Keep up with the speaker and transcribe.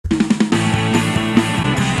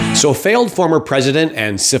So failed former president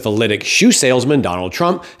and syphilitic shoe salesman Donald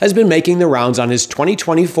Trump has been making the rounds on his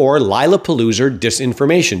 2024 Lollapalooza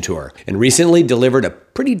disinformation tour and recently delivered a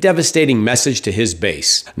pretty devastating message to his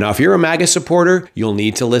base. Now, if you're a MAGA supporter, you'll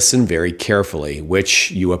need to listen very carefully,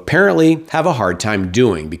 which you apparently have a hard time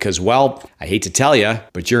doing because, well, I hate to tell you,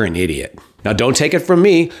 but you're an idiot. Now, don't take it from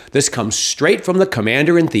me. This comes straight from the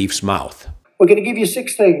commander-in-chief's mouth. We're going to give you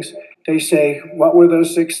 6 things. They say, what were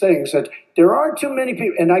those 6 things? That there aren't too many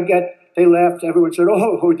people. And they laughed. Everyone said,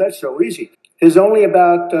 oh, that's so easy. There's only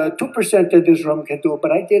about 2% of this room can do it,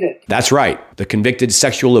 but I did it. That's right. The convicted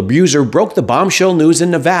sexual abuser broke the bombshell news in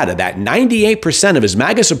Nevada that 98% of his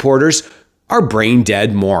MAGA supporters are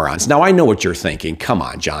brain-dead morons. Now, I know what you're thinking. Come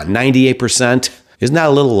on, John, 98%? Isn't that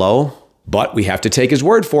a little low? But we have to take his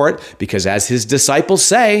word for it, because as his disciples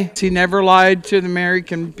say, he never lied to the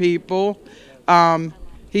American people.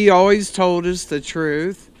 He always told us the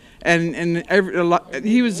truth. And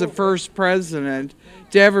he was the first president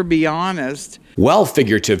to ever be honest. Well,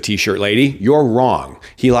 figurative t-shirt lady, you're wrong.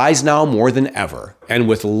 He lies now more than ever. And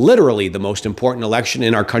with literally the most important election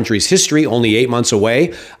in our country's history only 8 months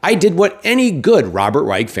away, I did what any good Robert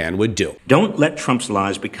Reich fan would do. Don't let Trump's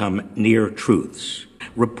lies become near truths.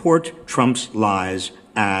 Report Trump's lies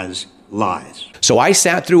as lies. So I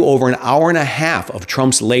sat through over an hour and a half of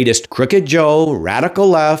Trump's latest Crooked Joe, Radical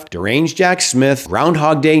Left, Deranged Jack Smith,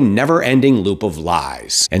 Groundhog Day, never-ending loop of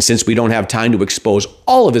lies. And since we don't have time to expose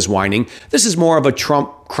all of his whining, this is more of a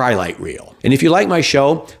Trump cry-light reel. And if you like my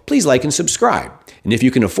show, please like and subscribe. And if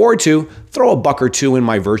you can afford to, throw $1 or $2 in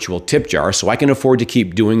my virtual tip jar so I can afford to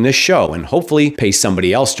keep doing this show and hopefully pay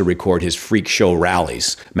somebody else to record his freak show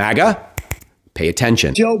rallies. MAGA? Pay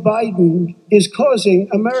attention. Joe Biden is causing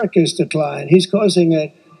America's decline. He's causing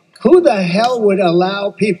it. Who the hell would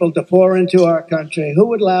allow people to pour into our country? Who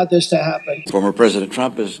would allow this to happen? Former President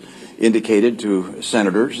Trump has indicated to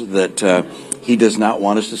senators that he does not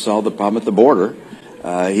want us to solve the problem at the border.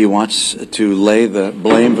 He wants to lay the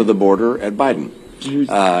blame for the border at Biden.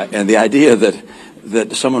 And the idea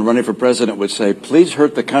that someone running for president would say, please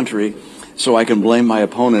hurt the country so I can blame my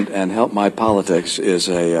opponent and help my politics is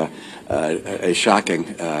a shocking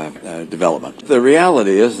development. The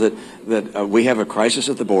reality is that we have a crisis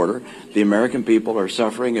at the border. The American people are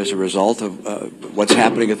suffering as a result of what's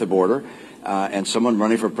happening at the border, and someone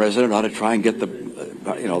running for president ought to try and get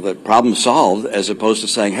the problem solved, as opposed to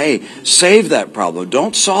saying, "Hey, save that problem.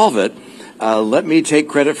 Don't solve it. Let me take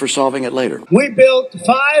credit for solving it later." We built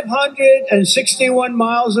 561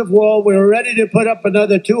 miles of wall. We were ready to put up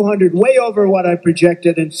another 200, way over what I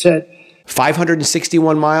projected and said.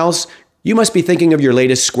 561 miles? You must be thinking of your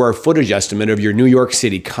latest square footage estimate of your New York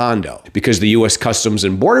City condo, because the U.S. Customs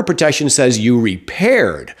and Border Protection says you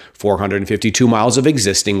repaired 452 miles of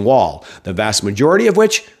existing wall, the vast majority of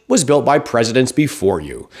which was built by presidents before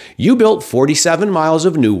you. You built 47 miles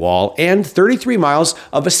of new wall and 33 miles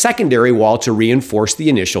of a secondary wall to reinforce the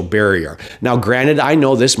initial barrier. Now, granted, I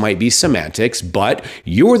know this might be semantics, but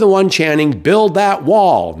you were the one chanting, "Build that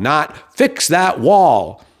wall," not "fix that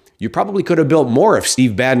wall." You probably could have built more if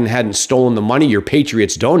Steve Bannon hadn't stolen the money your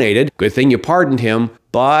patriots donated. Good thing you pardoned him,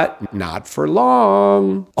 but not for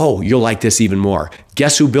long. Oh, you'll like this even more.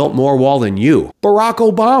 Guess who built more wall than you? Barack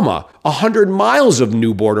Obama. 100 miles of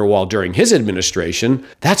new border wall during his administration.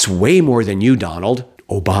 That's way more than you, Donald.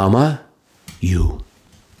 Obama, you.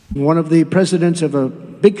 One of the presidents of a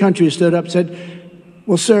big country stood up and said,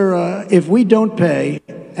 well, sir, if we don't pay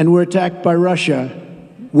and we're attacked by Russia,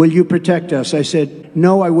 will you protect us? I said,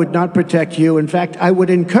 no, I would not protect you. In fact, I would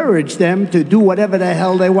encourage them to do whatever the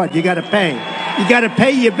hell they want. You got to pay. You got to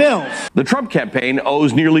pay your bills. The Trump campaign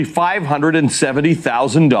owes nearly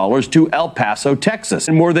 $570,000 to El Paso, Texas,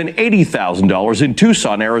 and more than $80,000 in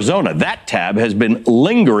Tucson, Arizona. That tab has been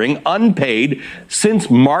lingering unpaid since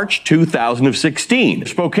March 2016.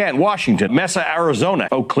 Spokane, Washington, Mesa, Arizona,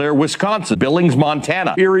 Eau Claire, Wisconsin, Billings,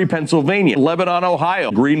 Montana, Erie, Pennsylvania, Lebanon,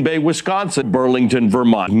 Ohio, Green Bay, Wisconsin, Burlington,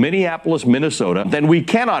 Vermont, Minneapolis, Minnesota. Then we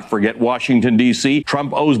cannot forget Washington, D.C.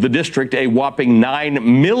 Trump owes the district a whopping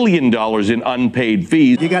 $9 million in unpaid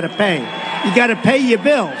fees. You got to pay. You got to pay your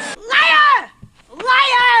bills. Liar!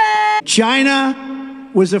 Liar!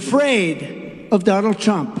 China was afraid of Donald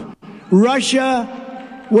Trump. Russia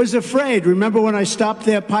was afraid. Remember when I stopped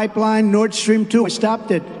their pipeline, Nord Stream 2? I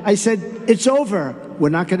stopped it. I said, it's over. We're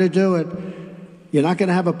not going to do it. You're not going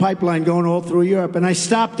to have a pipeline going all through Europe. And I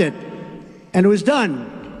stopped it. And it was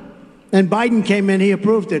done. And Biden came in, he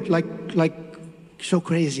approved it, like so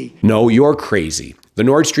crazy. No, you're crazy. The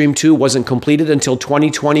Nord Stream 2 wasn't completed until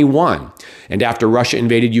 2021. And after Russia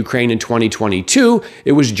invaded Ukraine in 2022,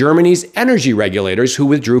 it was Germany's energy regulators who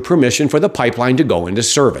withdrew permission for the pipeline to go into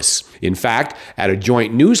service. In fact, at a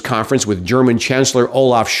joint news conference with German Chancellor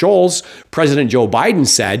Olaf Scholz, President Joe Biden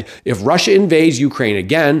said, if Russia invades Ukraine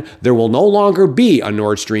again, there will no longer be a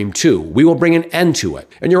Nord Stream 2. We will bring an end to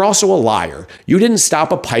it. And you're also a liar. You didn't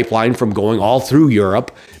stop a pipeline from going all through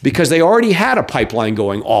Europe because they already had a pipeline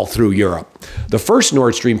going all through Europe. The first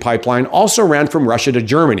Nord Stream pipeline also ran from Russia to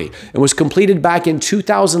Germany and was completed back in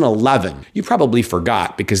 2011. You probably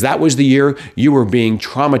forgot because that was the year you were being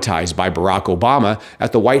traumatized by Barack Obama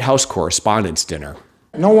at the White House Correspondents' Dinner.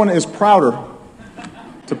 No one is prouder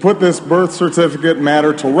to put this birth certificate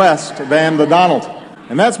matter to rest than the Donald.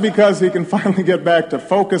 And that's because he can finally get back to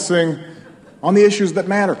focusing on the issues that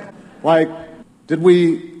matter. Like, did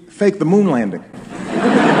we fake the moon landing?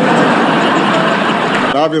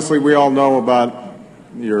 Obviously, we all know about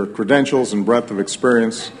your credentials and breadth of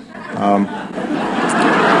experience.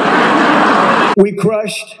 We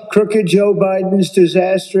crushed crooked Joe Biden's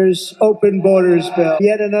disastrous open borders bill.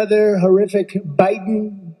 Yet another horrific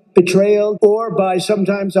Biden betrayal, or by,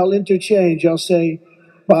 sometimes I'll interchange, I'll say,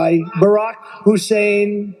 by Barack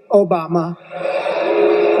Hussein Obama.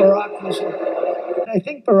 Barack Hussein. I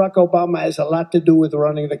think Barack Obama has a lot to do with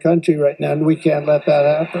running the country right now, and we can't let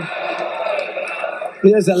that happen.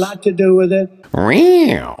 He has a lot to do with it.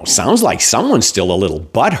 Wow, sounds like someone's still a little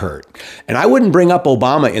butthurt. And I wouldn't bring up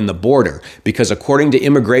Obama in the border because according to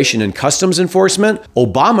Immigration and Customs Enforcement,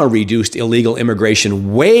 Obama reduced illegal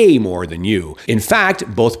immigration way more than you. In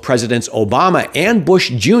fact, both Presidents Obama and Bush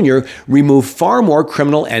Jr. removed far more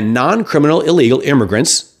criminal and non-criminal illegal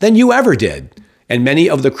immigrants than you ever did. And many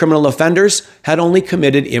of the criminal offenders had only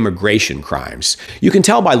committed immigration crimes. You can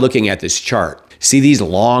tell by looking at this chart. See these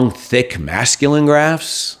long, thick, masculine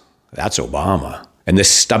graphs? That's Obama. And this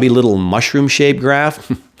stubby little mushroom-shaped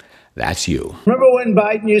graph? That's you. Remember when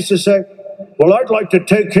Biden used to say, well, I'd like to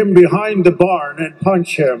take him behind the barn and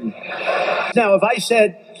punch him. Now, if I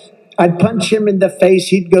said I'd punch him in the face,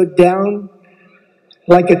 he'd go down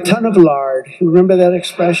like a ton of lard. You remember that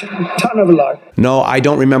expression? A ton of lard. No, I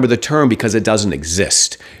don't remember the term because it doesn't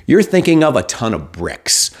exist. You're thinking of a ton of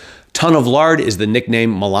bricks. Ton of lard is the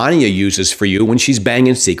nickname Melania uses for you when she's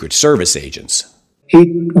banging Secret Service agents.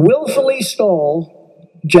 He willfully stole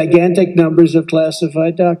gigantic numbers of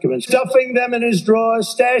classified documents, stuffing them in his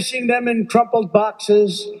drawers, stashing them in crumpled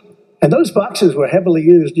boxes. And those boxes were heavily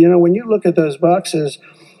used. You know, when you look at those boxes,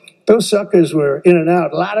 those suckers were in and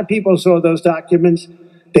out. A lot of people saw those documents.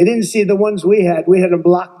 They didn't see the ones we had. We had them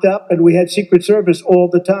locked up, and we had Secret Service all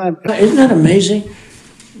the time. Isn't that amazing?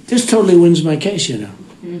 This totally wins my case, you know.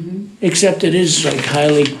 Except it is like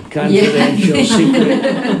highly confidential,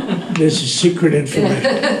 secret. This is secret information.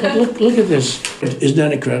 But look at this. Isn't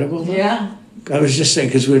that incredible? Yeah. I was just saying,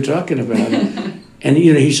 because we were talking about it. And,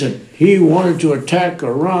 you know, he said he wanted to attack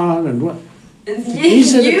Iran and what?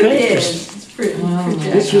 These are the papers.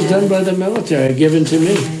 This was done by the military, given to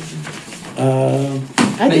me.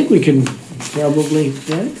 I think we can probably,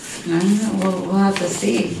 right? I don't know. We'll have to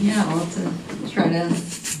see. Yeah, we'll have to try to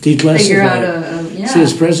declassify. Figure out a yeah. See,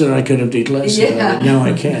 as president, I could have declassified it. Now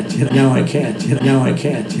I can't. Now I can't. Now I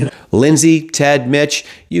can't. Lindsay, Ted, Mitch,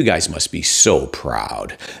 you guys must be so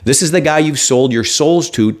proud. This is the guy you've sold your souls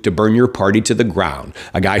to burn your party to the ground.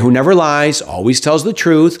 A guy who never lies, always tells the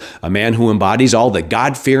truth, a man who embodies all the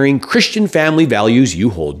God-fearing Christian family values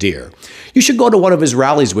you hold dear. You should go to one of his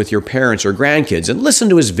rallies with your parents or grandkids and listen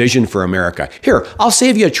to his vision for America. Here, I'll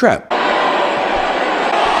save you a trip.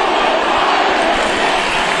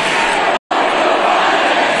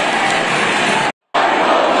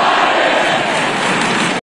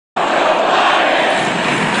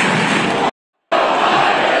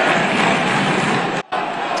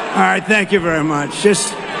 All right, thank you very much.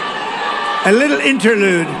 Just a little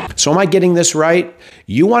interlude. So am I getting this right?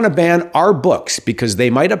 You want to ban our books because they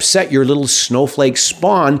might upset your little snowflake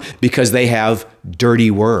spawn because they have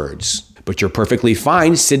dirty words. But you're perfectly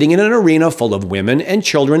fine sitting in an arena full of women and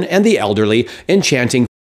children and the elderly and chanting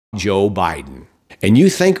Joe Biden. And you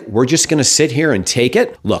think we're just going to sit here and take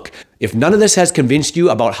it? Look, if none of this has convinced you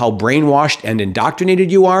about how brainwashed and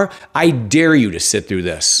indoctrinated you are, I dare you to sit through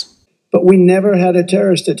this. But we never had a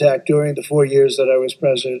terrorist attack during the 4 years that I was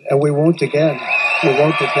president, and we won't again. We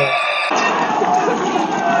won't again.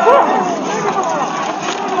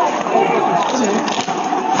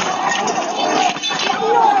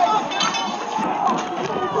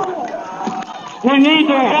 We need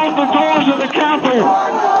to hold the doors of the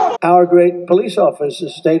Capitol. Our great police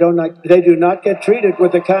officers, they do not get treated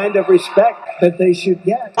with the kind of respect that they should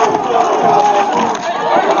get.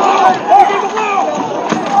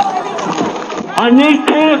 I need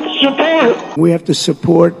court support. We have to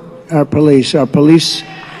support our police. Our police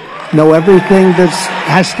know everything that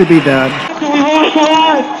has to be done. We lost a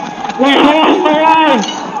life. We lost the line.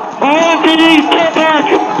 LAPD, step back.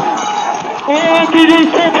 LAPD,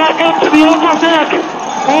 step back up to the upper deck.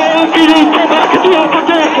 LAPD, step back to the upper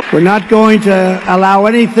deck. We're not going to allow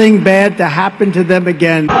anything bad to happen to them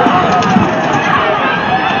again.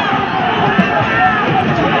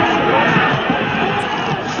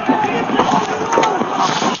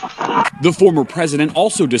 The former president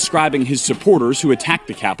also describing his supporters who attacked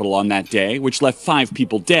the Capitol on that day, which left 5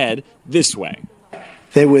 people dead, this way.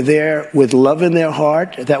 They were there with love in their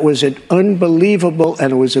heart. That was an unbelievable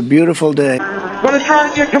and it was a beautiful day. We're going to try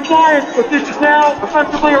to get compliance, but this is now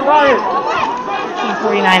effectively a riot.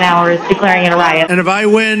 49 hours declaring it a riot. And if I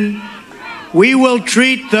win, we will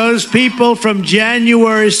treat those people from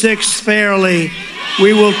January 6th fairly.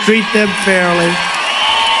 We will treat them fairly.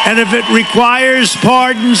 And if it requires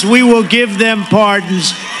pardons, we will give them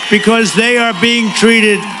pardons because they are being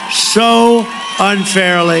treated so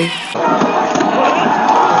unfairly.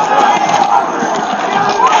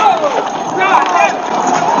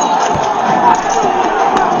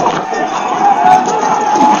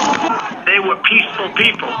 They were peaceful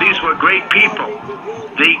people. These were great people.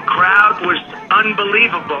 The crowd was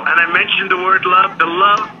unbelievable. And I mentioned the word love, the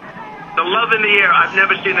love in the air. I've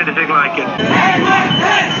never seen anything like it.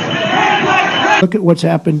 Look at what's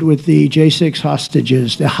happened with the J6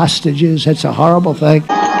 hostages. The hostages, that's a horrible thing.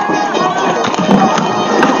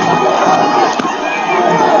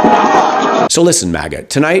 So listen, MAGA,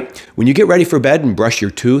 tonight, when you get ready for bed and brush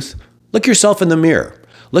your tooth, look yourself in the mirror.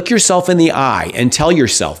 Look yourself in the eye and tell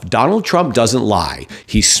yourself Donald Trump doesn't lie.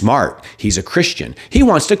 He's smart. He's a Christian. He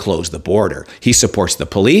wants to close the border. He supports the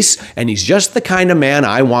police, and he's just the kind of man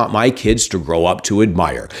I want my kids to grow up to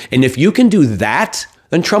admire. And if you can do that,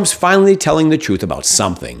 then Trump's finally telling the truth about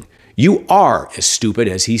something. You are as stupid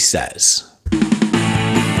as he says.